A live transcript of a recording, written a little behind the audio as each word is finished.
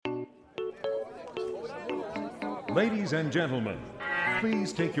Ladies and gentlemen,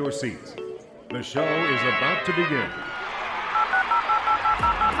 please take your seats. The show is about to begin.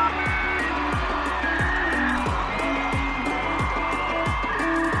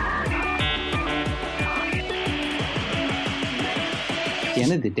 At the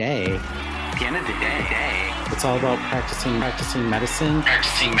end of the day, it's all about practicing medicine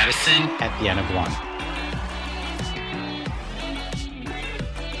at the end of one.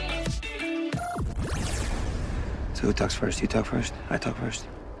 So who talks first? You talk first? I talk first?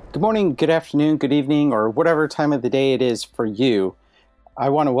 Good morning, good afternoon, good evening, or whatever time of the day it is for you. I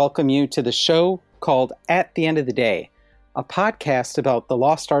want to welcome you to the show called At the End of the Day, a podcast about the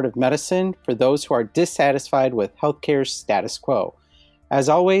lost art of medicine for those who are dissatisfied with healthcare's status quo. As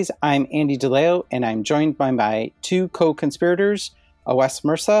always, I'm Andy DeLeo, and I'm joined by my two co-conspirators, Awes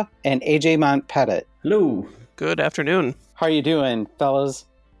Mirza and AJ Montpettit. Hello. Good afternoon. How are you doing, fellas?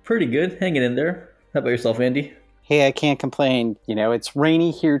 Pretty good. Hanging in there. How about yourself, Andy? Hey, I can't complain. You know, it's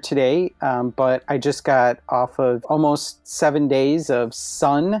rainy here today, but I just got off of almost 7 days of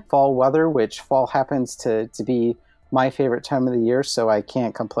sun, fall weather, which fall happens to be my favorite time of the year, so I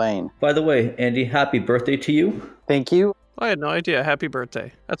can't complain. By the way, Andy, happy birthday to you. Thank you. I had no idea. Happy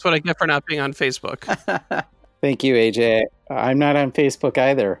birthday. That's what I get for not being on Facebook. Thank you, AJ. I'm not on Facebook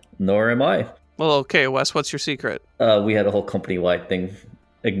either. Nor am I. Well, okay, Wes, what's your secret? We had a whole company-wide thing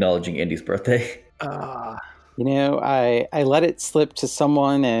acknowledging Andy's birthday. You know, I let it slip to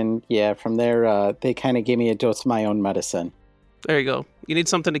someone, and yeah, from there, they kind of gave me a dose of my own medicine. There you go. You need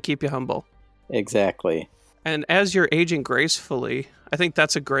something to keep you humble. Exactly. And as you're aging gracefully, I think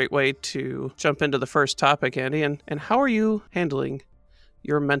that's a great way to jump into the first topic, Andy. And how are you handling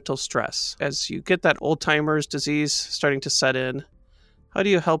your mental stress? As you get that old-timer's disease starting to set in, how do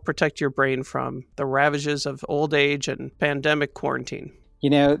you help protect your brain from the ravages of old age and pandemic quarantine? You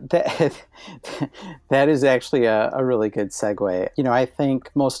know, that is actually a really good segue. You know, I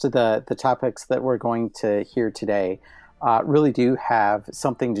think most of the topics that we're going to hear today really do have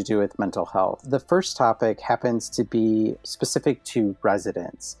something to do with mental health. The first topic happens to be specific to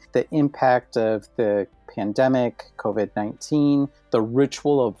residents. The impact of the pandemic, COVID-19, the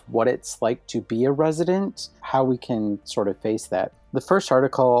ritual of what it's like to be a resident, how we can sort of face that. The first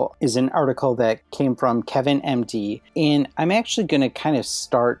article is an article that came from Kevin MD, and I'm actually going to kind of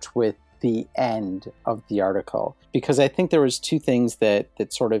start with the end of the article because I think there was two things that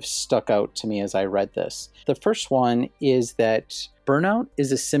sort of stuck out to me as I read this. The first one is that burnout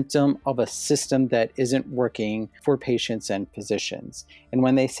is a symptom of a system that isn't working for patients and physicians. And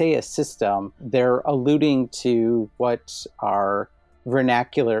when they say a system, they're alluding to what our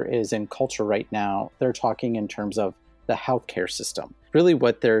vernacular is in culture right now. They're talking in terms of the healthcare system. Really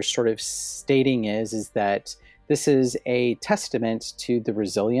what they're sort of stating is that this is a testament to the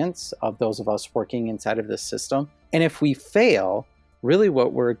resilience of those of us working inside of this system. And if we fail, really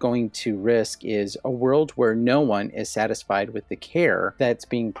what we're going to risk is a world where no one is satisfied with the care that's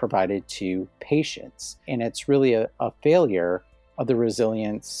being provided to patients. And it's really a failure of the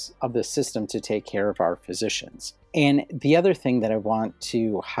resilience of the system to take care of our physicians. And the other thing that I want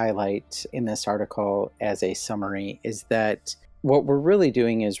to highlight in this article as a summary is that what we're really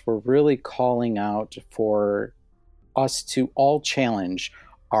doing is we're really calling out for us to all challenge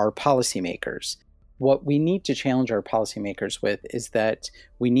our policymakers. What we need to challenge our policymakers with is that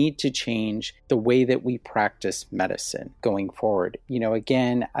we need to change the way that we practice medicine going forward. You know,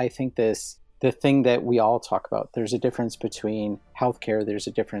 again, I think the thing that we all talk about, there's a difference between healthcare, there's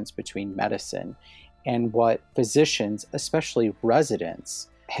a difference between medicine. And what physicians, especially residents,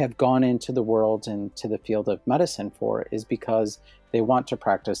 have gone into the world and to the field of medicine for is because they want to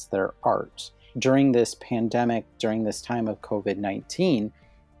practice their art. During this pandemic, during this time of COVID-19,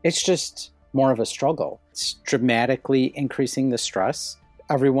 it's just more of a struggle. It's dramatically increasing the stress.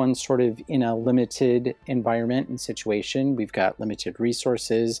 Everyone's sort of in a limited environment and situation. We've got limited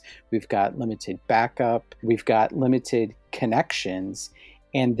resources, we've got limited backup, we've got limited connections.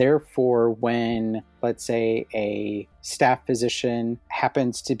 And therefore, when, let's say, a staff physician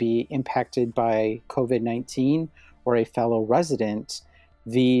happens to be impacted by COVID-19 or a fellow resident,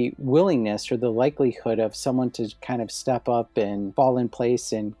 the willingness or the likelihood of someone to kind of step up and fall in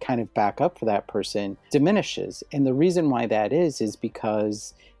place and kind of back up for that person diminishes. And the reason why that is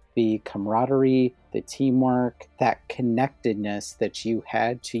because the camaraderie, the teamwork, that connectedness that you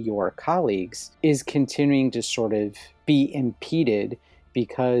had to your colleagues is continuing to sort of be impeded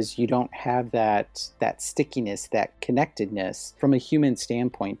because you don't have that stickiness, that connectedness from a human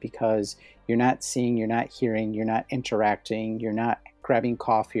standpoint, because you're not seeing, you're not hearing, you're not interacting, you're not grabbing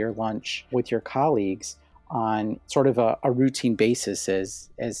coffee or lunch with your colleagues on sort of a routine basis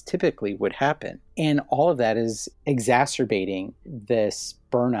as typically would happen. And all of that is exacerbating this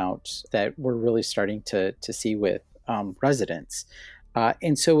burnout that we're really starting to see with residents.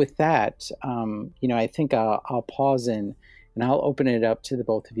 And so with that, I think I'll pause and I'll open it up to the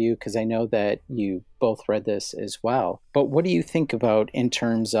both of you, because I know that you both read this as well. But what do you think about in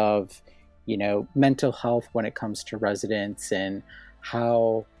terms of, mental health when it comes to residents, and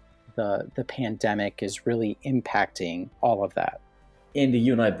how the pandemic is really impacting all of that? Andy,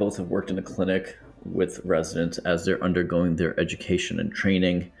 you and I both have worked in a clinic with residents as they're undergoing their education and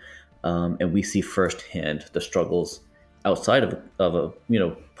training, and we see firsthand the struggles outside of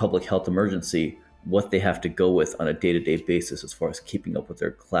a public health emergency, what they have to go with on a day-to-day basis as far as keeping up with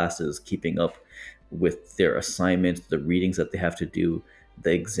their classes, keeping up with their assignments, the readings that they have to do,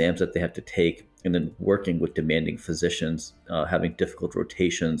 the exams that they have to take, and then working with demanding physicians, having difficult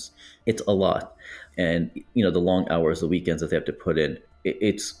rotations. It's a lot. And, the long hours, the weekends that they have to put in,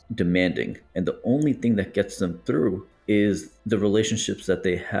 it's demanding. And the only thing that gets them through is the relationships that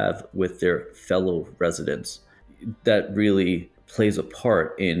they have with their fellow residents. That really plays a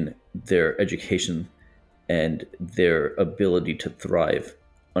part in their education and their ability to thrive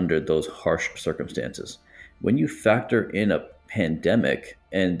under those harsh circumstances. When you factor in a pandemic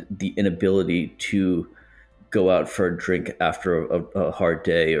and the inability to go out for a drink after a hard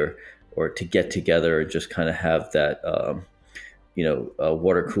day, or to get together and just kind of have that, a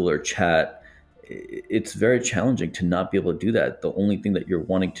water cooler chat, it's very challenging to not be able to do that. The only thing that you're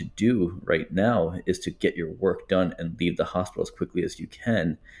wanting to do right now is to get your work done and leave the hospital as quickly as you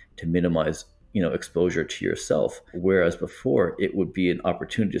can to minimize, exposure to yourself. Whereas before, it would be an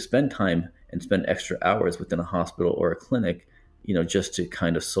opportunity to spend time and spend extra hours within a hospital or a clinic, just to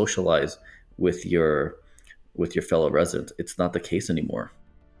kind of socialize with your fellow residents. It's not the case anymore.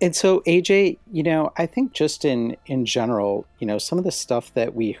 And so, AJ, I think just in general, some of the stuff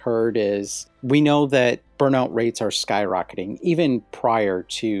that we heard is, we know that burnout rates are skyrocketing even prior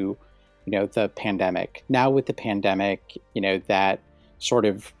to, the pandemic. Now with the pandemic, that sort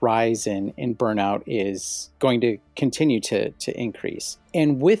of rise in burnout is going to continue to increase.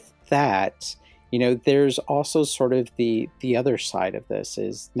 And with that, there's also sort of the other side of this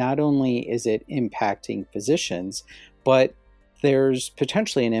is, not only is it impacting physicians, but there's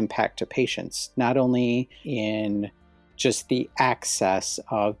potentially an impact to patients, not only in just the access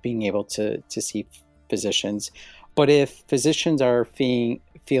of being able to see physicians, but if physicians are feeling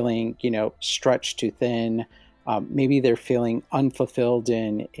stretched too thin, maybe they're feeling unfulfilled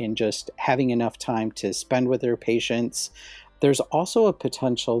in just having enough time to spend with their patients. There's also a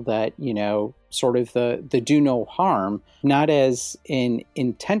potential that, sort of the do no harm, not as an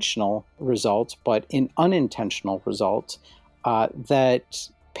intentional result, but an unintentional result, that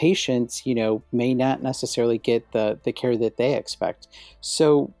patients, may not necessarily get the care that they expect.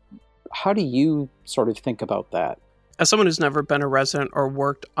 So how do you sort of think about that? As someone who's never been a resident or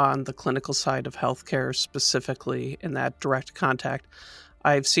worked on the clinical side of healthcare, specifically in that direct contact,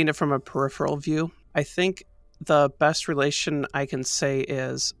 I've seen it from a peripheral view. I think the best relation I can say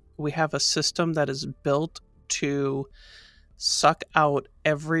is, we have a system that is built to suck out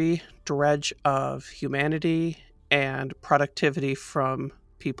every dredge of humanity and productivity from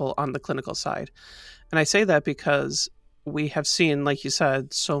people on the clinical side. And I say that because we have seen, like you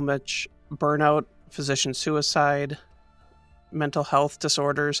said, so much burnout, physician suicide, mental health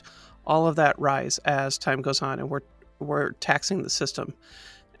disorders, all of that rise as time goes on, and we're taxing the system.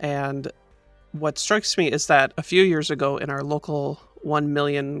 And what strikes me is that a few years ago in our local 1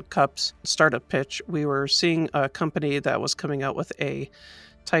 million cups startup pitch, we were seeing a company that was coming out with a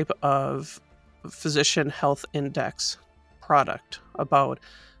type of physician health index product about,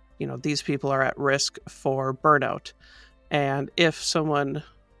 these people are at risk for burnout. And if someone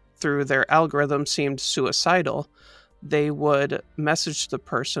through their algorithm seemed suicidal, they would message the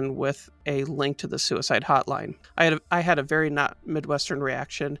person with a link to the suicide hotline. I had a very not Midwestern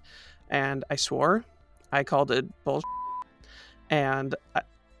reaction, and I swore. I called it bullshit. And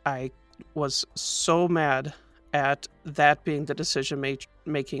I was so mad at that being the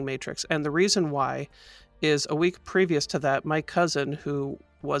decision-making matrix. And the reason why is, a week previous to that, my cousin, who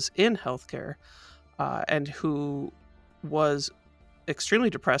was in healthcare and who was extremely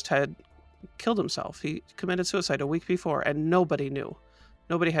depressed, had killed himself. He committed suicide a week before, and nobody knew.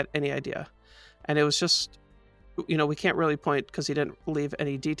 Nobody had any idea. And it was just, we can't really point because he didn't leave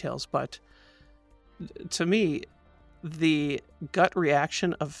any details, but to me, the gut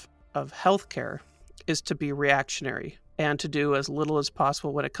reaction of healthcare is to be reactionary and to do as little as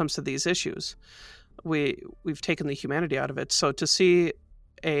possible when it comes to these issues. We've taken the humanity out of it. So to see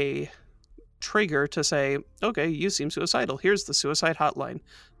a trigger to say, okay, you seem suicidal. Here's the suicide hotline.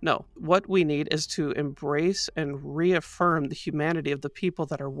 No, what we need is to embrace and reaffirm the humanity of the people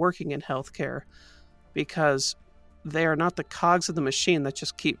that are working in healthcare, because they are not the cogs of the machine that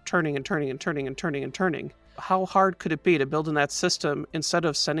just keep turning and turning and turning and turning and turning. How hard could it be to build in that system? Instead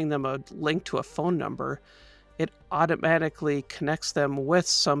of sending them a link to a phone number, it automatically connects them with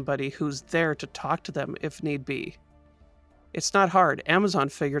somebody who's there to talk to them if need be. It's not hard. Amazon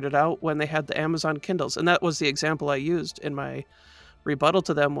figured it out when they had the Amazon Kindles. And that was the example I used in my rebuttal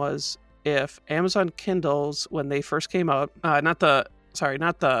to them, was if Amazon Kindles, when they first came out, not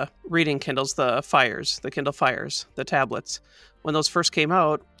the reading Kindles, the Kindle Fires, the tablets. When those first came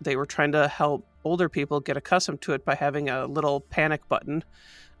out, they were trying to help older people get accustomed to it by having a little panic button,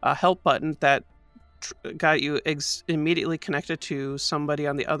 a help button that got you immediately connected to somebody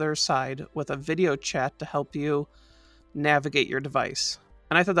on the other side with a video chat to help you navigate your device.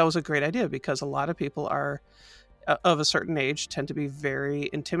 And I thought that was a great idea, because a lot of people are of a certain age tend to be very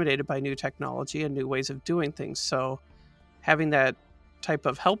intimidated by new technology and new ways of doing things. So having that type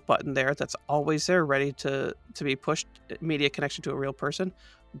of help button there that's always there, ready to be pushed, immediate connection to a real person,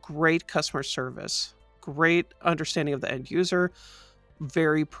 great customer service, great understanding of the end user,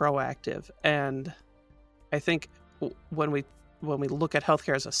 very proactive. And I think when we look at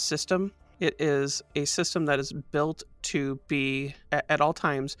healthcare as a system, it is a system that is built to be at all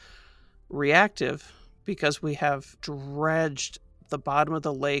times reactive, because we have dredged the bottom of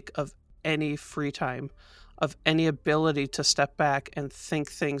the lake of any free time, of any ability to step back and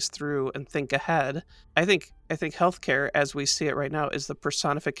think things through and think ahead. I think healthcare, as we see it right now, is the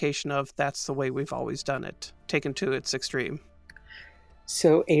personification of that's the way we've always done it, taken to its extreme.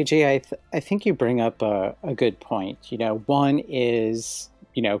 So AJ, I think you bring up a good point. One is,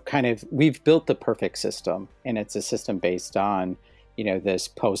 kind of, we've built the perfect system, and it's a system based on, this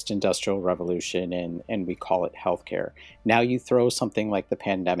post-industrial revolution, and we call it healthcare. Now you throw something like the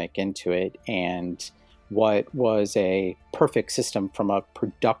pandemic into it, and what was a perfect system from a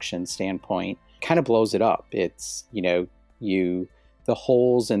production standpoint kind of blows it up. It's, the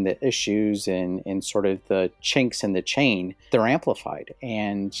holes and the issues and sort of the chinks in the chain, they're amplified.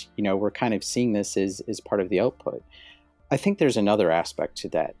 And, we're kind of seeing this as part of the output. I think there's another aspect to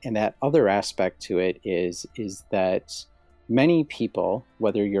that. And that other aspect to it is that many people,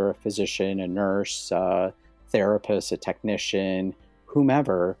 whether you're a physician, a nurse, a therapist, a technician,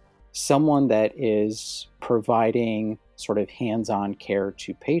 whomever, someone that is providing sort of hands-on care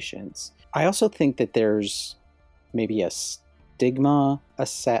to patients. I also think that there's maybe a stigma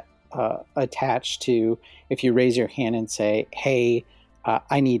attached to if you raise your hand and say, hey,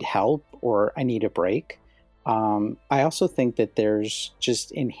 I need help or I need a break. I also think that there's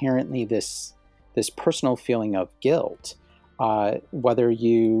just inherently this personal feeling of guilt. Whether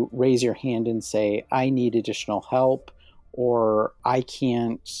you raise your hand and say, I need additional help, or I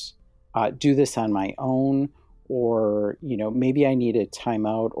can't do this on my own, or, maybe I need a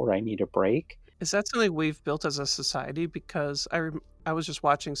timeout or I need a break. Is that something we've built as a society? Because I was just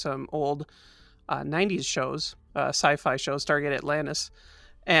watching some old 90s shows, sci-fi shows, Stargate Atlantis,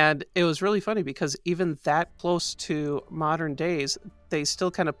 and it was really funny because even that close to modern days, they still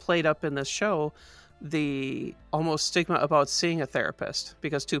kind of played up in this show the almost stigma about seeing a therapist,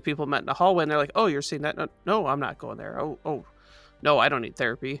 because two people met in a hallway and they're like, oh, you're seeing that? No, I'm not going there. Oh, no, I don't need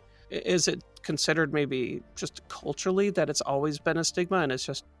therapy. Is it considered maybe just culturally that it's always been a stigma, and it's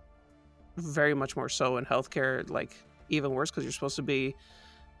just very much more so in healthcare, like even worse, because you're supposed to be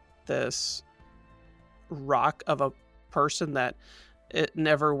this rock of a person that it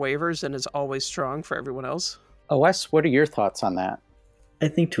never wavers and is always strong for everyone else? Wes, what are your thoughts on that? I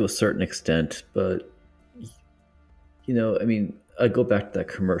think to a certain extent, but I go back to that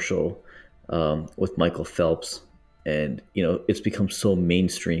commercial with Michael Phelps, and it's become so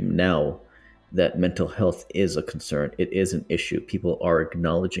mainstream now that mental health is a concern. It is an issue. People are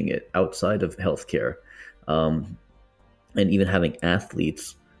acknowledging it outside of healthcare, and even having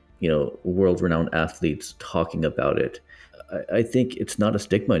athletes, world-renowned athletes talking about it. I think it's not a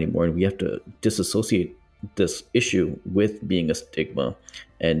stigma anymore, and we have to disassociate this issue with being a stigma,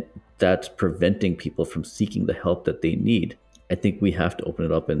 and that's preventing people from seeking the help that they need. I think we have to open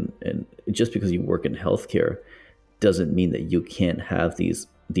it up, and just because you work in healthcare doesn't mean that you can't have these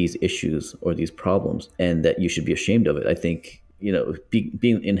issues or these problems and that you should be ashamed of it. I think,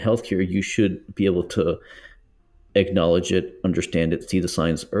 being in healthcare, you should be able to acknowledge it, understand it, see the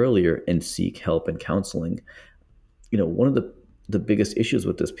signs earlier, and seek help and counseling. One of the biggest issues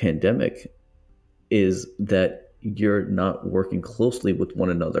with this pandemic is that you're not working closely with one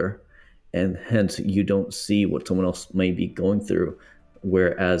another, and hence you don't see what someone else may be going through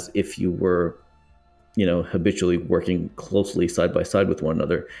Whereas if you were, habitually working closely side by side with one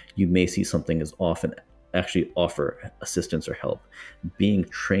another, you may see something is off and actually offer assistance or help. Being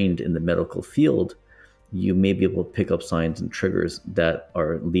trained in the medical field, you may be able to pick up signs and triggers that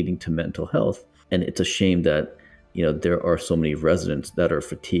are leading to mental health. And it's a shame that, there are so many residents that are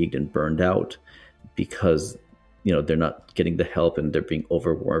fatigued and burned out because, they're not getting the help and they're being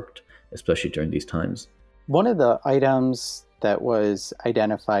overworked, especially during these times. One of the items that was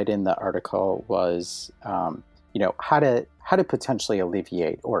identified in the article was, how to potentially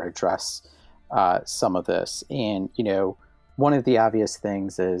alleviate or address some of this. And, one of the obvious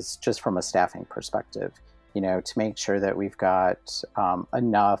things is just from a staffing perspective, to make sure that we've got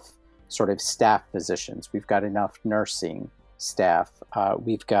enough sort of staff physicians, we've got enough nursing staff,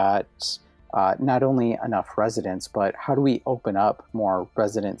 we've got not only enough residents, but how do we open up more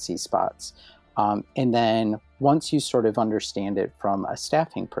residency spots? And then once you sort of understand it from a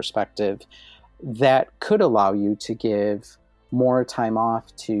staffing perspective, that could allow you to give more time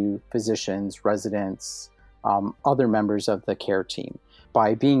off to physicians, residents, other members of the care team.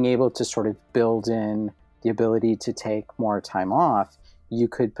 By being able to sort of build in the ability to take more time off, you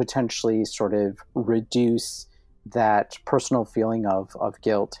could potentially sort of reduce that personal feeling of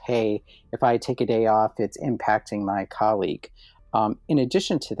guilt. Hey, if I take a day off, it's impacting my colleague. In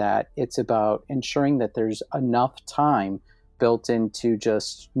addition to that, it's about ensuring that there's enough time built into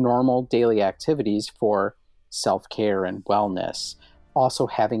just normal daily activities for self-care and wellness. Also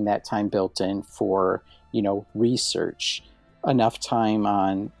having that time built in for, research, enough time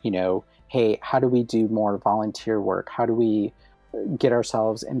on, hey, how do we do more volunteer work? How do we get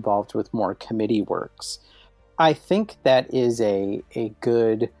ourselves involved with more committee works? I think that is a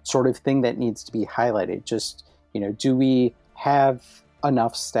good sort of thing that needs to be highlighted. Just, do we have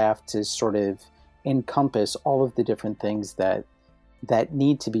enough staff to sort of encompass all of the different things that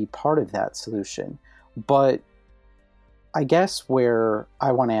need to be part of that solution? But I guess where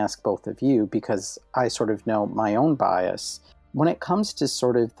I want to ask both of you, because I sort of know my own bias, when it comes to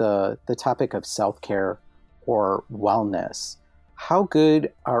sort of the topic of self-care or wellness, how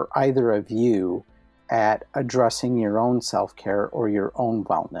good are either of you at addressing your own self-care or your own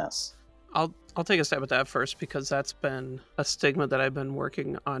wellness? I'll take a stab at that first, because that's been a stigma that I've been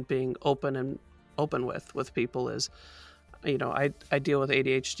working on being open with people is, I deal with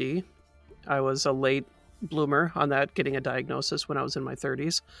ADHD. I was a late bloomer on that, getting a diagnosis when I was in my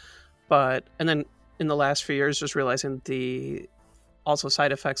 30s. And then in the last few years, just realizing the also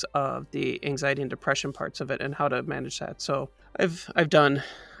side effects of the anxiety and depression parts of it and how to manage that. So I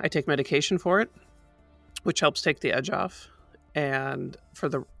take medication for it, which helps take the edge off. And for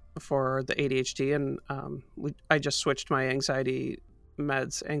the ADHD, and I just switched my anxiety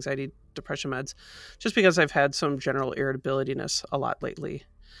depression meds, just because I've had some general irritabilityness a lot lately.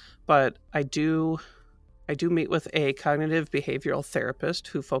 But I do meet with a cognitive behavioral therapist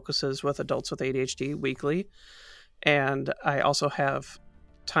who focuses with adults with ADHD weekly. And I also have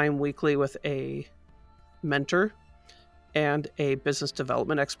time weekly with a mentor and a business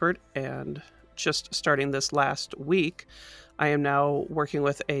development expert. And just starting this last week, I am now working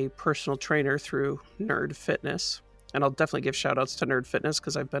with a personal trainer through Nerd Fitness. And I'll definitely give shout outs to Nerd Fitness,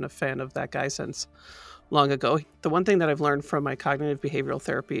 because I've been a fan of that guy since long ago. The one thing that I've learned from my cognitive behavioral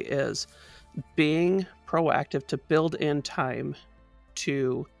therapy is being proactive to build in time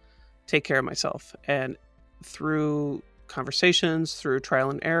to take care of myself. And through conversations, through trial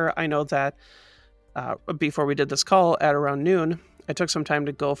and error, I know that before we did this call at around noon, I took some time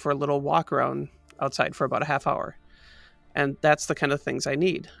to go for a little walk around outside for about a half hour. And that's the kind of things I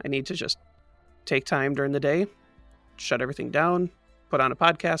need. I need to just take time during the day, shut everything down, put on a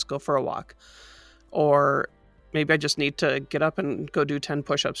podcast, go for a walk. Or maybe I just need to get up and go do 10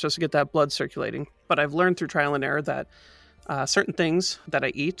 push-ups just to get that blood circulating. But I've learned through trial and error that certain things that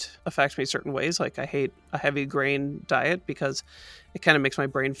I eat affect me certain ways. Like I hate a heavy grain diet because it kind of makes my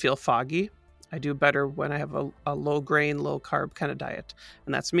brain feel foggy. I do better when I have a low grain, low carb kind of diet.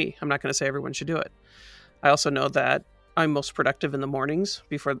 And that's me. I'm not going to say everyone should do it. I also know that I'm most productive in the mornings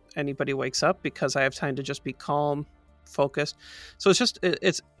before anybody wakes up, because I have time to just be calm, focused. So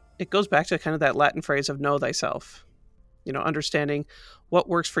it goes back to kind of that Latin phrase of know thyself, understanding what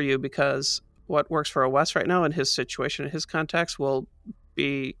works for you, because what works for a Wes right now in his situation, in his context, will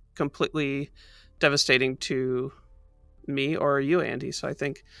be completely devastating to me or you, Andy. So I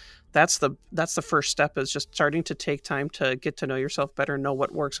think that's the first step, is just starting to take time to get to know yourself better, know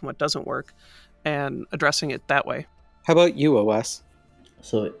what works and what doesn't work, and addressing it that way. How about you, Wes?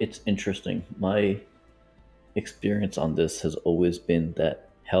 So it's interesting. My experience on this has always been that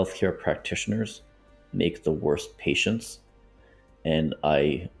healthcare practitioners make the worst patients, and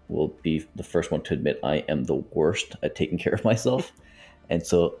I will be the first one to admit I am the worst at taking care of myself. And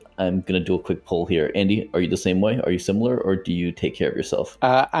so I'm going to do a quick poll here. Andy, are you the same way? Are you similar, or do you take care of yourself?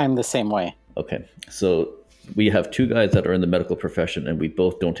 I'm the same way. Okay. So we have two guys that are in the medical profession, and we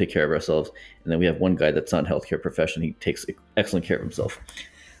both don't take care of ourselves. And then we have one guy that's not in healthcare profession. He takes excellent care of himself.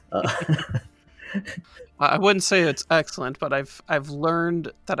 I wouldn't say it's excellent, but I've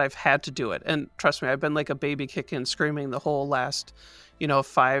learned that I've had to do it. And trust me, I've been like a baby kicking and screaming the whole last,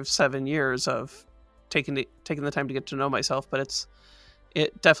 5-7 years of taking the time to get to know myself. But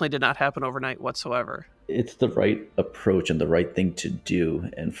it definitely did not happen overnight whatsoever. It's the right approach and the right thing to do.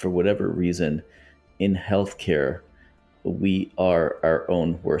 And for whatever reason, in healthcare, we are our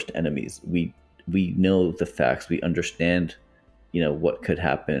own worst enemies. We know the facts. We understand, what could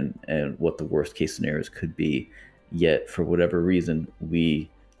happen and what the worst case scenarios could be. Yet, for whatever reason, we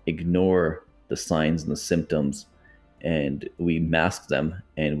ignore the signs and the symptoms, and we mask them,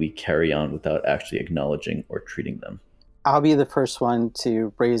 and we carry on without actually acknowledging or treating them. I'll be the first one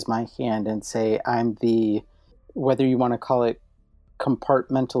to raise my hand and say I'm whether you want to call it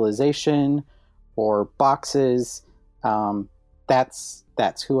compartmentalization or boxes,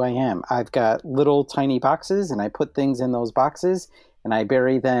 that's who I am. I've got little tiny boxes, and I put things in those boxes, and I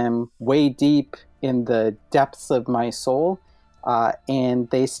bury them way deep in the depths of my soul, and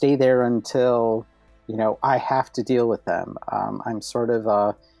they stay there until, I have to deal with them. I'm sort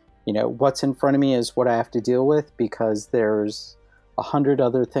of what's in front of me is what I have to deal with, because there's 100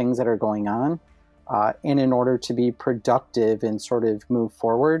 other things that are going on. And in order to be productive and sort of move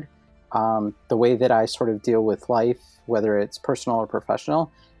forward, the way that I sort of deal with life, whether it's personal or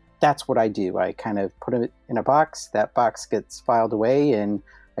professional, that's what I do. I kind of put it in a box, that box gets filed away, and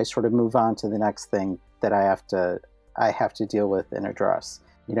I sort of move on to the next thing that I have to deal with and address.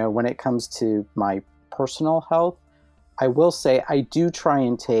 When it comes to my personal health, I will say I do try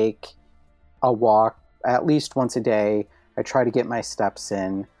and take a walk at least once a day. I try to get my steps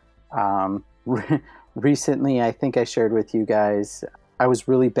in. Recently, I think I shared with you guys, I was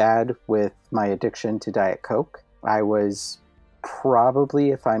really bad with my addiction to Diet Coke. I was probably,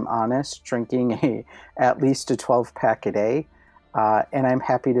 if I'm honest, drinking at least a 12-pack a day. And I'm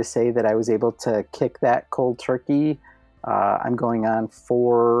happy to say that I was able to kick that cold turkey. I'm going on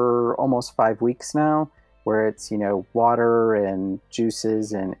for almost 5 weeks now, where it's, water and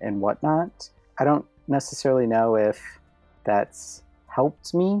juices and whatnot. I don't necessarily know if that's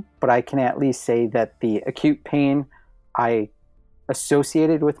helped me, but I can at least say that the acute pain I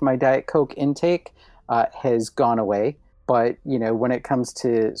associated with my Diet Coke intake has gone away. But, when it comes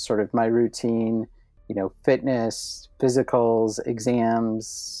to sort of my routine, fitness, physicals,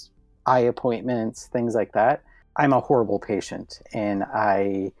 exams, eye appointments, things like that, I'm a horrible patient, and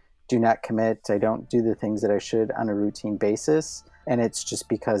I do not commit. I don't do the things that I should on a routine basis. And it's just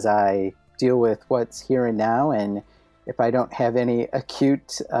because I deal with what's here and now. And if I don't have any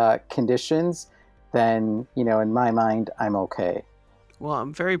acute conditions, then, in my mind, I'm okay. Well,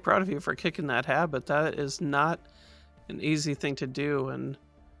 I'm very proud of you for kicking that habit. That is not an easy thing to do. And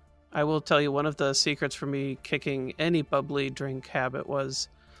I will tell you, one of the secrets for me kicking any bubbly drink habit was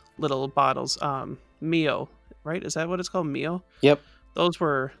little bottles. Mio, right? Is that what it's called? Mio? Yep. Those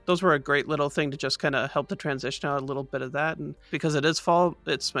were a great little thing to just kind of help the transition out a little bit of that. And because it is fall,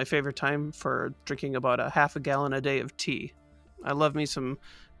 it's my favorite time for drinking about a half a gallon a day of tea. I love me some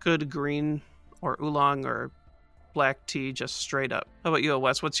good green or oolong or black tea, just straight up. How about you,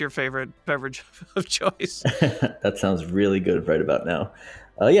 Wes? What's your favorite beverage of choice? That sounds really good right about now.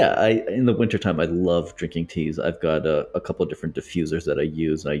 In the wintertime, I love drinking teas. I've got a couple of different diffusers that I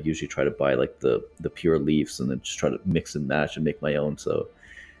use, and I usually try to buy like the pure leaves and then just try to mix and match and make my own. So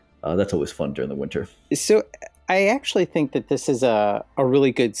that's always fun during the winter. So I actually think that this is a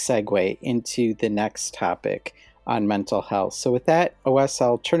really good segue into the next topic on mental health. So with that, OS,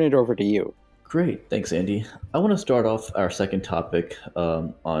 I'll turn it over to you. Great. Thanks, Andy. I want to start off our second topic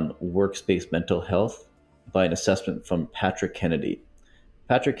on workspace mental health by an assessment from Patrick Kennedy.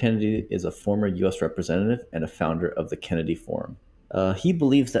 Patrick Kennedy is a former U.S. representative and a founder of the Kennedy Forum. He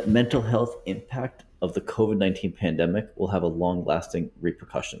believes that mental health impact of the COVID-19 pandemic will have a long-lasting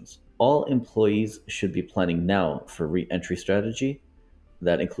repercussions. All employees should be planning now for re-entry strategy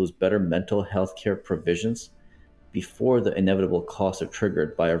that includes better mental health care provisions before the inevitable costs are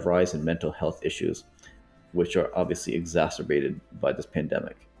triggered by a rise in mental health issues, which are obviously exacerbated by this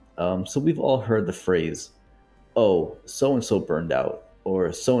pandemic. So we've all heard the phrase, oh, so-and-so burned out,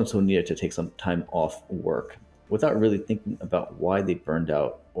 or so-and-so needed to take some time off work, without really thinking about why they burned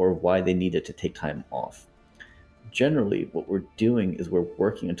out or why they needed to take time off. generally what we're doing is we're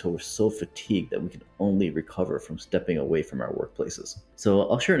working until we're so fatigued that we can only recover from stepping away from our workplaces. So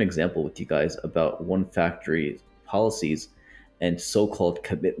I'll share an example with you guys about one factory's policies and so-called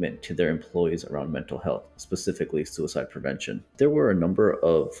commitment to their employees around mental health, specifically suicide prevention. There were a number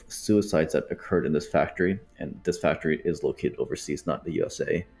of suicides that occurred in this factory, and this factory is located overseas, not the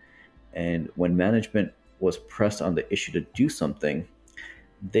USA. And when management was pressed on the issue to do something,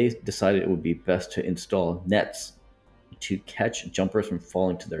 they decided it would be best to install nets to catch jumpers from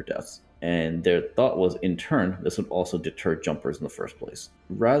falling to their deaths. And their thought was, in turn, this would also deter jumpers in the first place.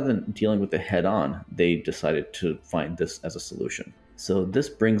 Rather than dealing with it head on, they decided to find this as a solution. So this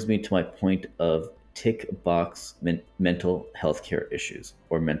brings me to my point of tick box mental health care issues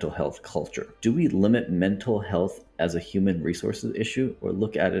or mental health culture. Do we limit mental health as a human resources issue or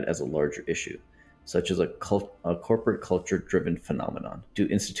look at it as a larger issue, such as a corporate culture-driven phenomenon? Do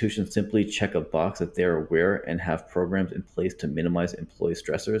institutions simply check a box that they're aware and have programs in place to minimize employee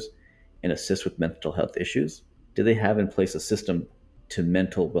stressors and assist with mental health issues? Do they have in place a system to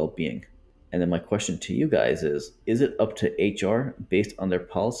mental well-being? And then my question to you guys is it up to HR based on their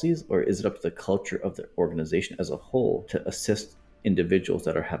policies, or is it up to the culture of the organization as a whole to assist individuals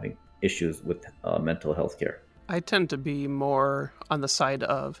that are having issues with mental health care? I tend to be more on the side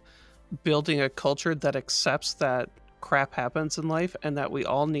of building a culture that accepts that crap happens in life and that we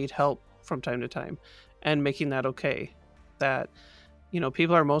all need help from time to time, and making that okay. That,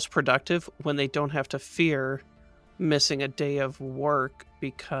 people are most productive when they don't have to fear missing a day of work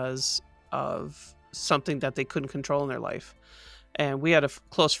because of something that they couldn't control in their life. And we had a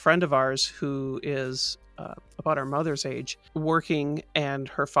close friend of ours who is about our mother's age, working, and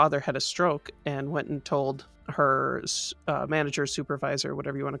her father had a stroke and went and told her manager, supervisor,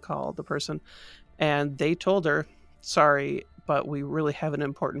 whatever you want to call the person. And they told her, sorry, but we really have an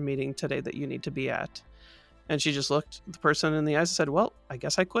important meeting today that you need to be at. And she just looked the person in the eyes and said, well, I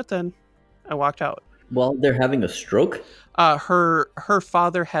guess I quit then. I walked out. While they're having a stroke? Her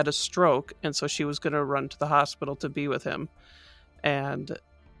father had a stroke, and so she was going to run to the hospital to be with him. And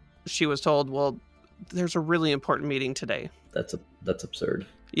she was told, well, there's a really important meeting today. That's absurd.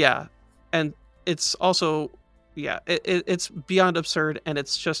 Yeah. And it's also, it's beyond absurd. And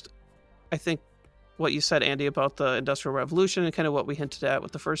it's just, I think what you said, Andy, about the Industrial Revolution and kind of what we hinted at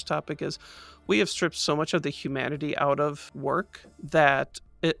with the first topic is we have stripped so much of the humanity out of work that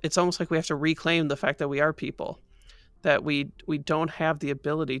it's almost like we have to reclaim the fact that we are people, that we don't have the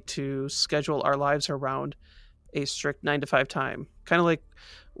ability to schedule our lives around a strict 9-to-5 time. Kind of like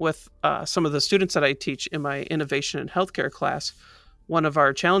with some of the students that I teach in my innovation in healthcare class, one of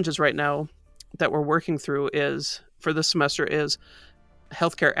our challenges right now that we're working through is, for this semester, is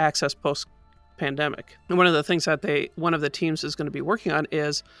healthcare access post-pandemic. And one of the things that one of the teams is going to be working on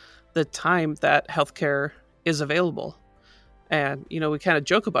is the time that healthcare is available. And, we kind of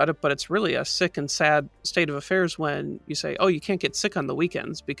joke about it, but it's really a sick and sad state of affairs when you say, oh, you can't get sick on the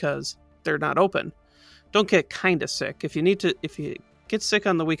weekends because they're not open. Don't get kind of sick. If you get sick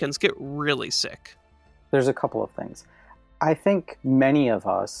on the weekends, get really sick. There's a couple of things. I think many of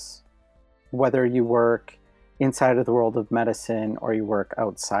us, whether you work inside of the world of medicine or you work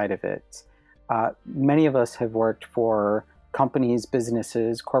outside of it, many of us have worked for companies,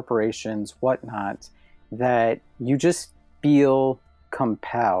 businesses, corporations, whatnot, that you just feel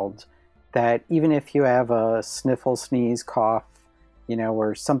compelled that even if you have a sniffle, sneeze, cough,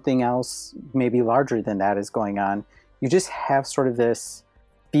 or something else maybe larger than that is going on, you just have sort of this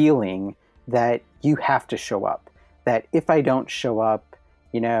feeling that you have to show up. That if I don't show up,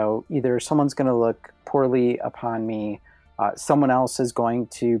 either someone's going to look poorly upon me, someone else is going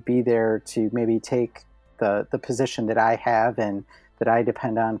to be there to maybe take the position that I have and that I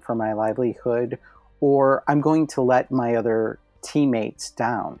depend on for my livelihood, or I'm going to let my other teammates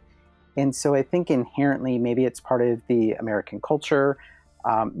down. And so I think inherently, maybe it's part of the American culture,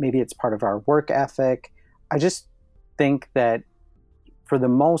 maybe it's part of our work ethic. I just think that for the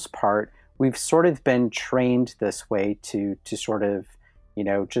most part, we've sort of been trained this way to sort of,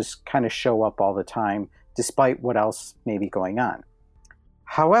 just kind of show up all the time, despite what else may be going on.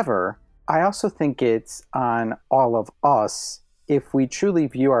 However, I also think it's on all of us, if we truly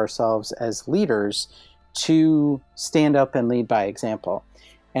view ourselves as leaders, to stand up and lead by example.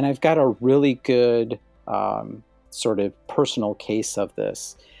 And I've got a really good sort of personal case of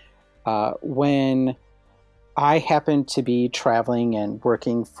this. When I happened to be traveling and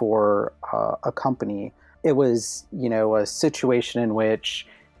working for a company, it was, a situation in which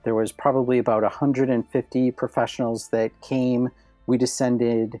there was probably about 150 professionals that came. We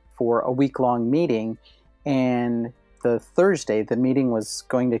descended for a week-long meeting, and the Thursday, the meeting was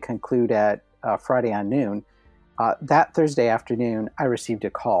going to conclude at Friday on noon. That Thursday afternoon, I received a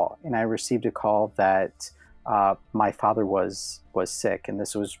call, and I received a call that my father was sick, and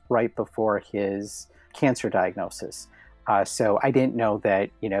this was right before his cancer diagnosis. So I didn't know that,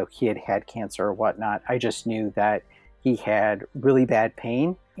 he had had cancer or whatnot. I just knew that he had really bad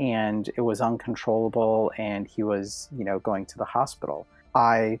pain and it was uncontrollable, and he was, going to the hospital.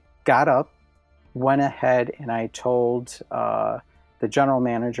 I got up, went ahead, and I told the general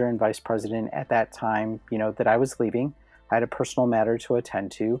manager and vice president at that time, that I was leaving. I had a personal matter to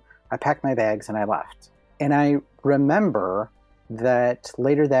attend to. I packed my bags and I left. And I remember that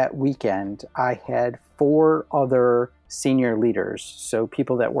later that weekend, I had 4 other senior leaders, so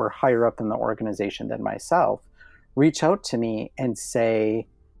people that were higher up in the organization than myself, reach out to me and say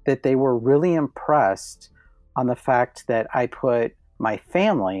that they were really impressed on the fact that I put my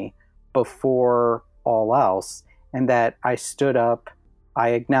family before all else, and that I stood up, I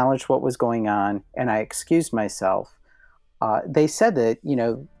acknowledged what was going on, and I excused myself. They said that,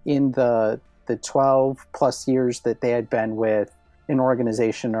 in the 12 plus years that they had been with an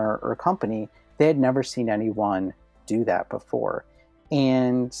organization or company, they had never seen anyone do that before.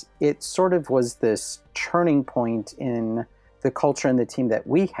 And it sort of was this turning point in the culture and the team that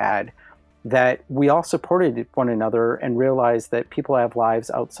we had, that we all supported one another and realized that people have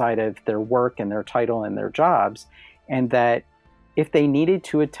lives outside of their work and their title and their jobs, and that if they needed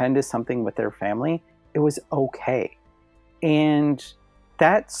to attend to something with their family, it was okay. And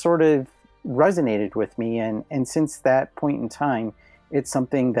that sort of resonated with me. And since that point in time, it's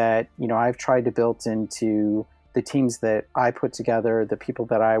something that, I've tried to build into the teams that I put together, the people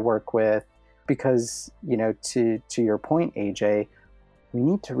that I work with, because, to your point, AJ, we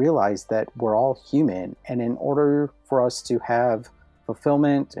need to realize that we're all human. And in order for us to have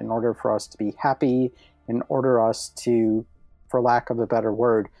fulfillment, in order for us to be happy, in order us to, for lack of a better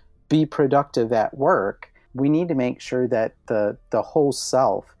word, be productive at work, we need to make sure that the whole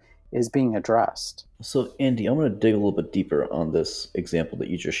self is being addressed. So, Andy, I'm going to dig a little bit deeper on this example that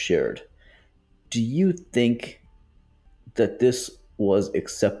you just shared. Do you think that this was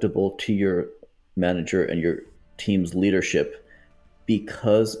acceptable to your manager and your team's leadership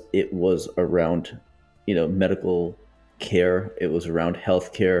because it was around, medical care, it was around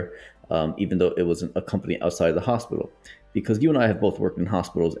healthcare, even though it was a company outside of the hospital? Because you and I have both worked in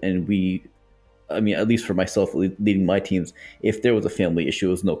hospitals, and at least for myself leading my teams, if there was a family issue,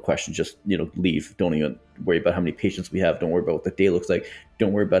 it was no question, just, leave. Don't even worry about how many patients we have. Don't worry about what the day looks like.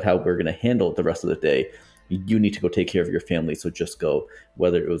 Don't worry about how we're going to handle the rest of the day. You need to go take care of your family. So just go,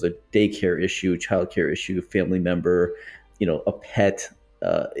 whether it was a daycare issue, childcare issue, family member, a pet,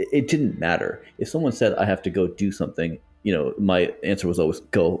 it didn't matter. If someone said, I have to go do something, my answer was always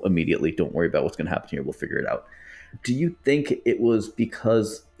go immediately. Don't worry about what's going to happen here. We'll figure it out. Do you think it was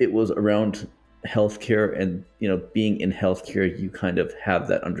because it was around healthcare and, being in healthcare, you kind of have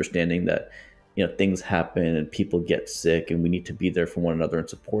that understanding that, things happen and people get sick and we need to be there for one another and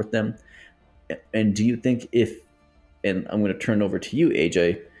support them? And do you think and I'm going to turn over to you,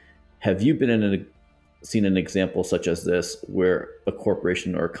 AJ, have you been seen an example such as this where a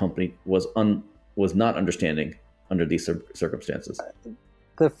corporation or a company was not understanding under these circumstances?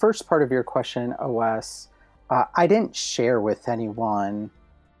 The first part of your question, OS, I didn't share with anyone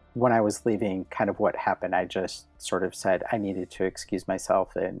when I was leaving kind of what happened. I just sort of said I needed to excuse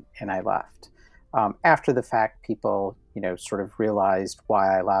myself and I left. After the fact, people, sort of realized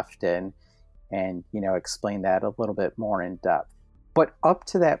why I left and explained that a little bit more in depth. But up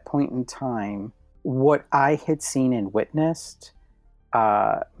to that point in time, what I had seen and witnessed,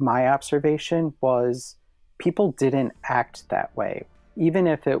 my observation was people didn't act that way. Even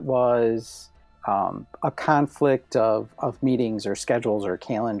if it was a conflict of meetings or schedules or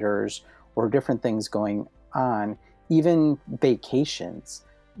calendars or different things going on, even vacations,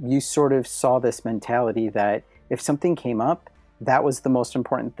 you sort of saw this mentality that if something came up, that was the most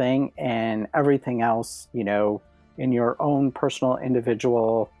important thing, and everything else, in your own personal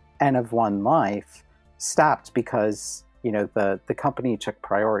individual N of one life stopped because, the company took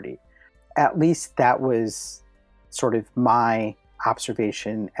priority. At least that was sort of my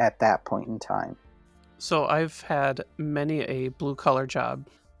observation at that point in time. So I've had many a blue collar job.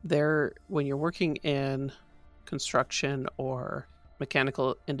 There, when you're working in construction or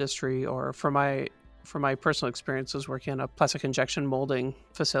mechanical industry, or for my personal experiences working in a plastic injection molding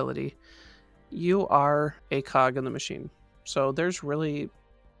facility, you are a cog in the machine. So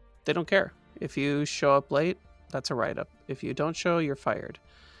they don't care. If you show up late, that's a write-up. If you don't show, you're fired.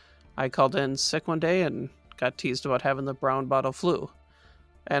 I called in sick one day and got teased about having the brown bottle flu.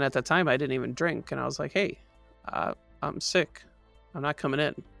 And at the time, I didn't even drink. And I was like, hey, I'm sick. I'm not coming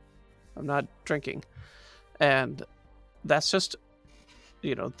in. I'm not drinking. And that's just,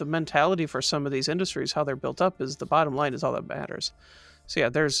 the mentality for some of these industries, how they're built up, is the bottom line is all that matters. So yeah,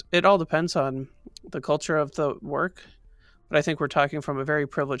 it all depends on the culture of the work. But I think we're talking from a very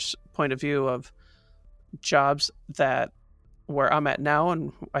privileged point of view of jobs that where I'm at now,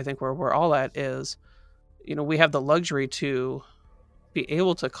 and I think where we're all at is, we have the luxury to be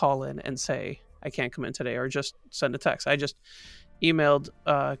able to call in and say, I can't come in today, or just send a text. I just emailed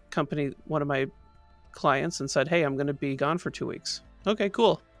a company, one of my clients, and said, hey, I'm going to be gone for 2 weeks. Okay,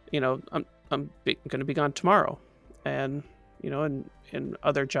 cool. I'm going to be gone tomorrow. And, in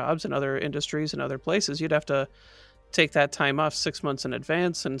other jobs and other industries and other places, you'd have to take that time off 6 months in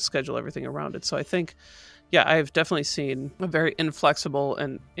advance and schedule everything around it. So I think, yeah, I've definitely seen a very inflexible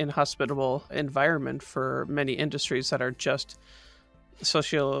and inhospitable environment for many industries that are just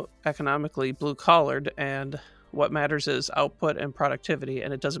socioeconomically blue-collared, and what matters is output and productivity,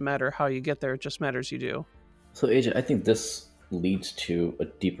 and it doesn't matter how you get there, it just matters you do. So, AJ, I think this leads to a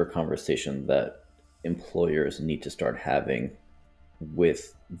deeper conversation that employers need to start having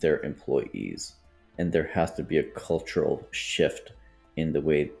with their employees. And there has to be a cultural shift in the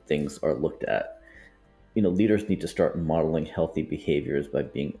way things are looked at. Leaders need to start modeling healthy behaviors by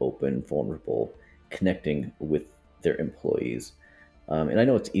being open, vulnerable, connecting with their employees. And I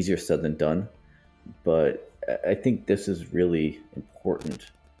know it's easier said than done, but I think this is really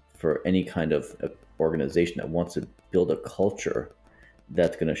important for any kind of organization that wants to build a culture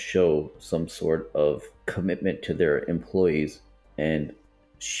that's going to show some sort of commitment to their employees and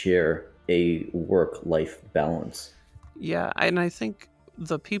share a work-life balance. Yeah, and I think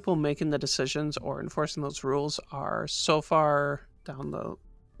the people making the decisions or enforcing those rules are so far down the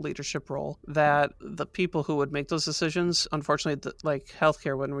leadership role that the people who would make those decisions, unfortunately, like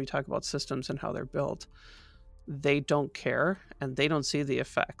healthcare, when we talk about systems and how they're built, they don't care and they don't see the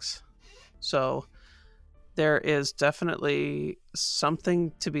effects. So there is definitely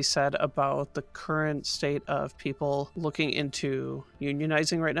something to be said about the current state of people looking into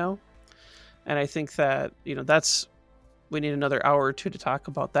unionizing right now. And I think that, we need another hour or two to talk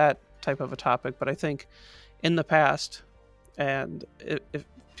about that type of a topic. But I think in the past, and if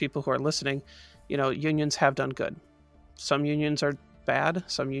people who are listening, unions have done good. Some unions are bad.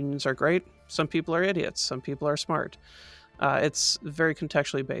 Some unions are great. Some people are idiots. Some people are smart. It's very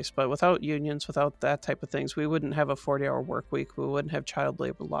contextually based, but without unions, without that type of things, we wouldn't have a 40-hour work week. We wouldn't have child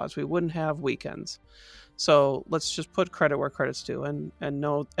labor laws. We wouldn't have weekends. So let's just put credit where credit's due and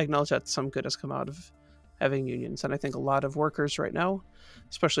acknowledge that some good has come out of having unions. And I think a lot of workers right now,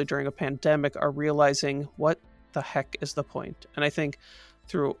 especially during a pandemic, are realizing what the heck is the point. And I think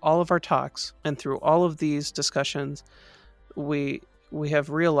through all of our talks and through all of these discussions, we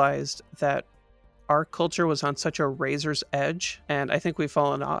have realized that our culture was on such a razor's edge, and I think we've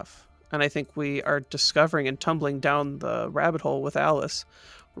fallen off. And I think we are discovering and tumbling down the rabbit hole with Alice,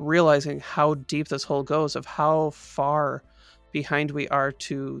 realizing how deep this hole goes, of how far behind we are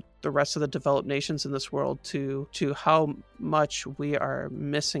to the rest of the developed nations in this world, to how much we are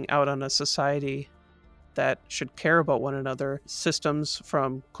missing out on a society that should care about one another, systems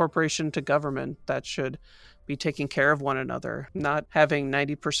from corporation to government that should be taking care of one another, not having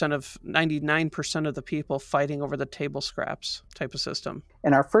 99% of the people fighting over the table scraps type of system.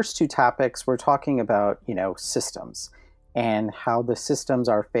 In our first two topics, we're talking about, systems and how the systems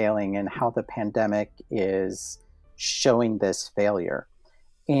are failing and how the pandemic is showing this failure.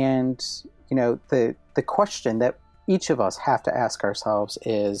 And, the question that each of us have to ask ourselves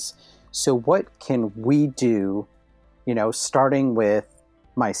is, so what can we do, starting with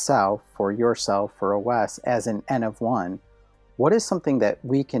myself or yourself or Wes as an N of one? What is something that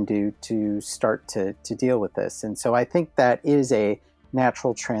we can do to start to deal with this? And so I think that is a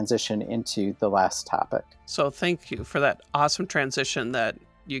natural transition into the last topic. So thank you for that awesome transition that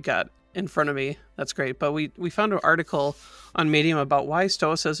you got in front of me. That's great. But we found an article on Medium about why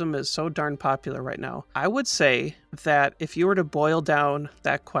Stoicism is so darn popular right now. I would say that if you were to boil down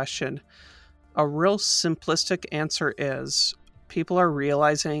that question, a real simplistic answer is people are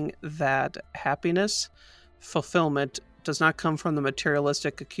realizing that happiness, fulfillment does not come from the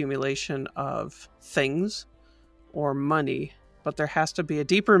materialistic accumulation of things or money, but there has to be a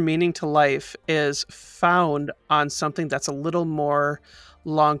deeper meaning to life is found on something that's a little more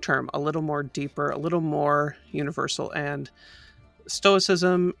long-term, a little more deeper, a little more universal. And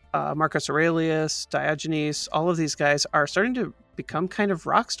Stoicism, Marcus Aurelius, Diogenes, all of these guys are starting to become kind of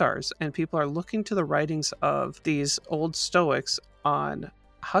rock stars, and people are looking to the writings of these old Stoics on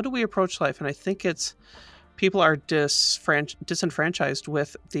how do we approach life. And I think it's people are disenfranchised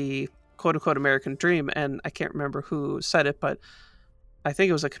with the quote-unquote American dream, and I can't remember who said it, but I think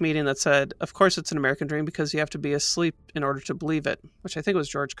it was a comedian that said, of course it's an American dream because you have to be asleep in order to believe it, which I think was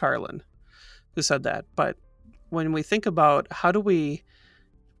George Carlin who said that. But when we think about how do we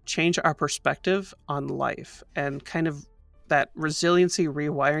change our perspective on life and kind of that resiliency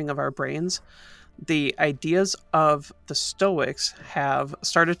rewiring of our brains, the ideas of the Stoics have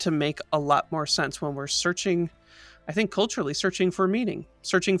started to make a lot more sense when we're searching, I think culturally, searching for meaning,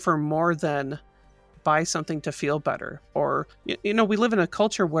 searching for more than buy something to feel better. Or, we live in a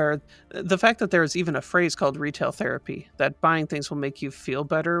culture where the fact that there's even a phrase called retail therapy, that buying things will make you feel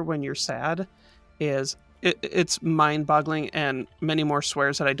better when you're sad, it's mind-boggling, and many more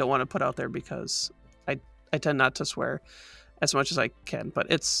swears that I don't want to put out there because I tend not to swear as much as I can, but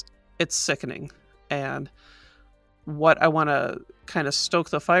it's sickening. And what I want to kind of stoke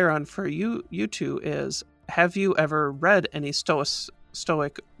the fire on for you two is, have you ever read any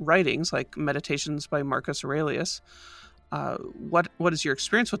Stoic writings like Meditations by Marcus Aurelius? What is your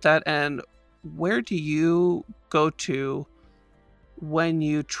experience with that, and where do you go to when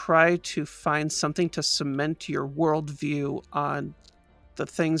you try to find something to cement your worldview on the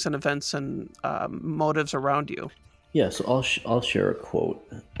things and events and motives around you? Yeah, so I'll share a quote,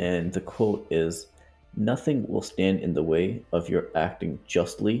 and the quote is, "Nothing will stand in the way of your acting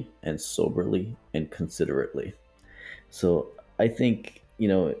justly and soberly and considerately." So I think,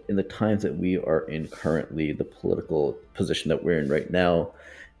 in the times that we are in currently, the political position that we're in right now,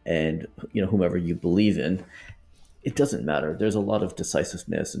 and, whomever you believe in, it doesn't matter. There's a lot of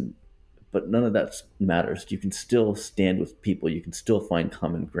decisiveness, but none of that matters. You can still stand with people. You can still find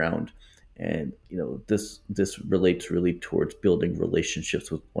common ground. And, this relates really towards building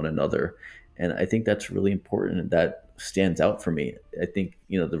relationships with one another. And I think that's really important, and that stands out for me. I think,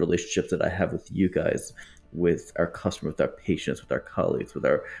 the relationships that I have with you guys, with our customers, with our patients, with our colleagues, with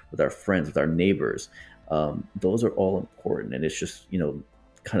our friends, with our neighbors, those are all important. And it's just,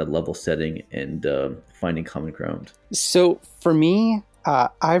 kind of level setting and finding common ground. So for me,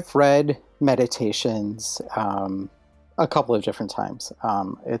 I've read Meditations a couple of different times.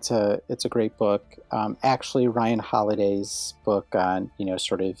 It's a great book. Actually, Ryan Holiday's book on,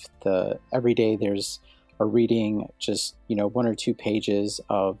 sort of the everyday there's a reading, just, 1 or 2 pages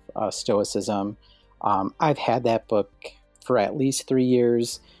of Stoicism. I've had that book for at least 3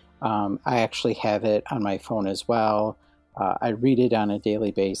 years. I actually have it on my phone as well. I read it on a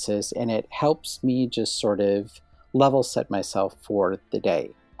daily basis, and it helps me just sort of level set myself for the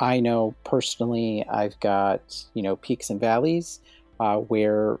day. I know personally I've got, peaks and valleys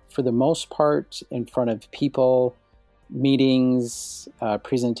where, for the most part, in front of people, meetings,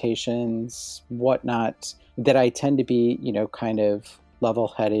 presentations, whatnot, that I tend to be, kind of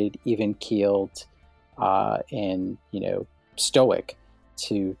level-headed, even-keeled, and, stoic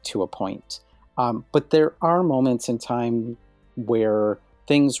to a point. But there are moments in time where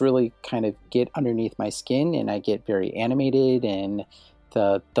things really kind of get underneath my skin, and I get very animated, and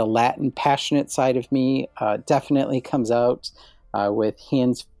the Latin passionate side of me definitely comes out with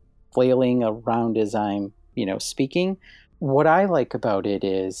hands flailing around as I'm, speaking. What I like about it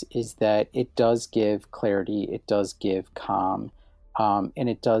is that it does give clarity, it does give calm, and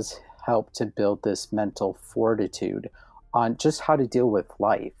it does help to build this mental fortitude on just how to deal with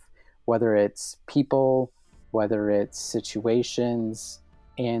life, whether it's people, whether it's situations,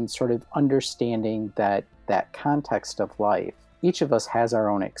 and sort of understanding that context of life. Each of us has our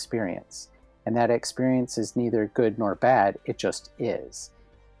own experience, and that experience is neither good nor bad, it just is.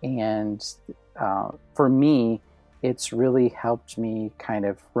 And for me, it's really helped me kind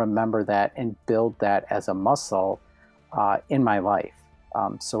of remember that and build that as a muscle in my life.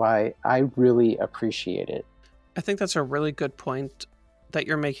 So I really appreciate it. I think that's a really good point that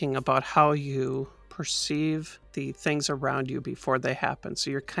you're making about how you perceive the things around you before they happen.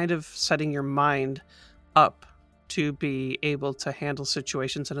 So you're kind of setting your mind up to be able to handle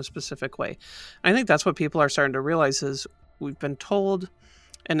situations in a specific way. I think that's what people are starting to realize is we've been told,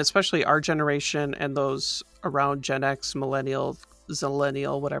 and especially our generation and those around Gen X, Millennial,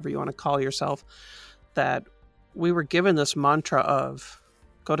 Zillennial, whatever you want to call yourself, that we were given this mantra of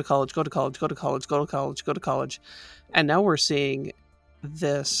go to college, go to college, go to college, go to college, go to college. And now we're seeing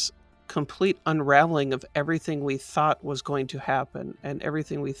this complete unraveling of everything we thought was going to happen and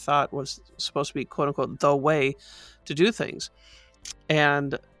everything we thought was supposed to be, quote unquote, the way to do things.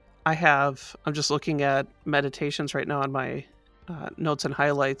 And I'm just looking at Meditations right now on my notes and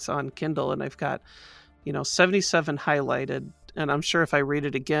highlights on Kindle, and I've got, 77 highlighted. And I'm sure if I read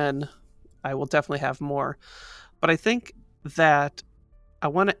it again, I will definitely have more. But I think that I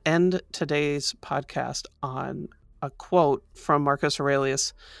want to end today's podcast on a quote from Marcus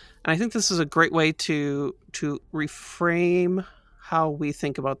Aurelius. And I think this is a great way to reframe how we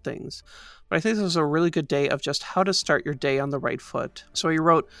think about things. But I think this was a really good day of just how to start your day on the right foot. So he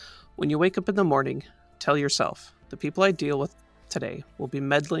wrote, when you wake up in the morning, tell yourself, the people I deal with today will be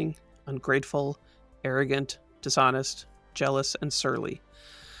meddling, ungrateful, arrogant, dishonest, jealous, and surly.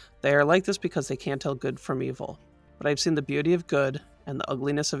 They are like this because they can't tell good from evil. But I've seen the beauty of good and the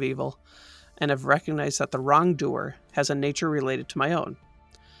ugliness of evil, and have recognized that the wrongdoer has a nature related to my own,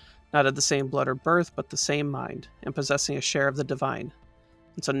 not of the same blood or birth, but the same mind, and possessing a share of the divine.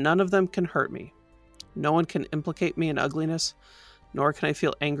 And so none of them can hurt me. No one can implicate me in ugliness, nor can I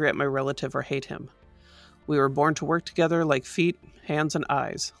feel angry at my relative or hate him. We were born to work together like feet, hands, and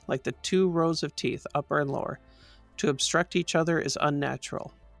eyes, like the 2 rows of teeth, upper and lower. To obstruct each other is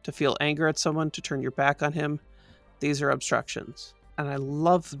unnatural. To feel anger at someone, to turn your back on him, these are obstructions. And I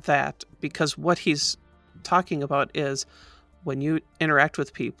love that, because what he's talking about is when you interact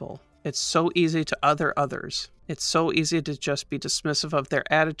with people, it's so easy to other others. It's so easy to just be dismissive of their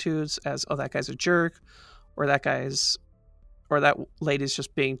attitudes as, oh, that guy's a jerk, or that lady's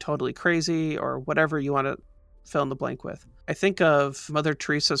just being totally crazy, or whatever you want to fill in the blank with. I think of Mother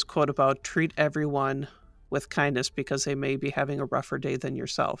Teresa's quote about treat everyone with kindness because they may be having a rougher day than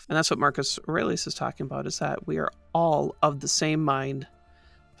yourself. And that's what Marcus Aurelius is talking about, is that we are all of the same mind,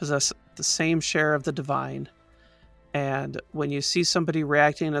 possess the same share of the divine. And when you see somebody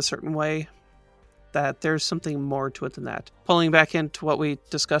reacting in a certain way, that there's something more to it than that. Pulling back into what we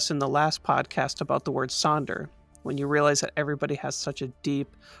discussed in the last podcast about the word sonder, when you realize that everybody has such a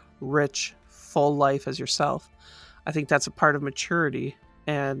deep, rich, full life as yourself, I think that's a part of maturity.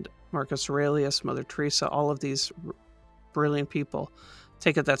 And Marcus Aurelius, Mother Teresa, all of these brilliant people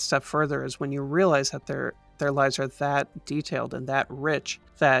take it that step further, is when you realize that their lives are that detailed and that rich,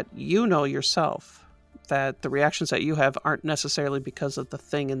 that you know yourself, that the reactions that you have aren't necessarily because of the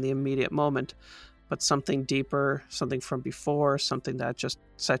thing in the immediate moment, but something deeper, something from before, something that just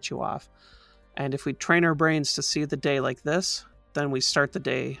sets you off. And if we train our brains to see the day like this, then we start the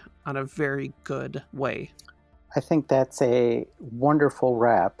day on a very good way. I think that's a wonderful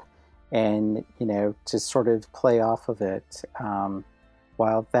wrap. And, to sort of play off of it,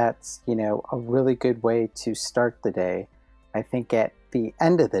 while that's, a really good way to start the day, I think at the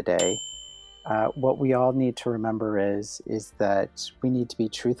end of the day, what we all need to remember is that we need to be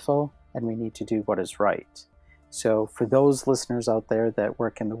truthful and we need to do what is right. So for those listeners out there that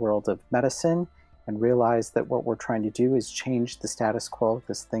work in the world of medicine and realize that what we're trying to do is change the status quo,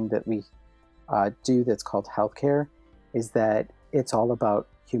 this thing that we do that's called healthcare, is that it's all about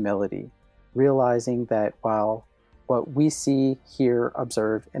humility, realizing that while what we see, hear,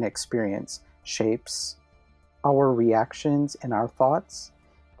 observe, and experience shapes our reactions and our thoughts,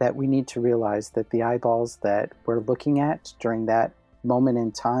 that we need to realize that the eyeballs that we're looking at during that moment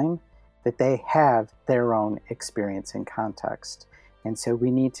in time, that they have their own experience and context. And so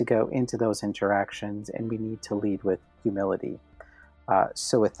we need to go into those interactions and we need to lead with humility.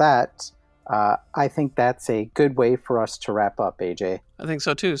 So with that, I think that's a good way for us to wrap up, AJ. I think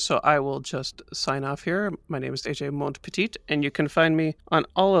so too. So I will just sign off here. My name is AJ Montpetit, and you can find me on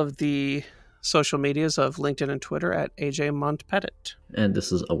all of the social medias of LinkedIn and Twitter at AJ Montpetit. And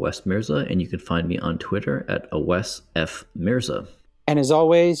this is Awais Mirza, and you can find me on Twitter at Awais F. Mirza. And as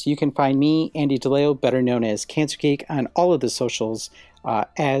always, you can find me, Andy DeLeo, better known as Cancer Geek, on all of the socials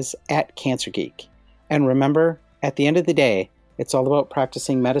as at Cancer Geek. And remember, at the end of the day, it's all about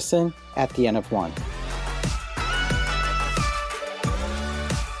practicing medicine at the N of 1.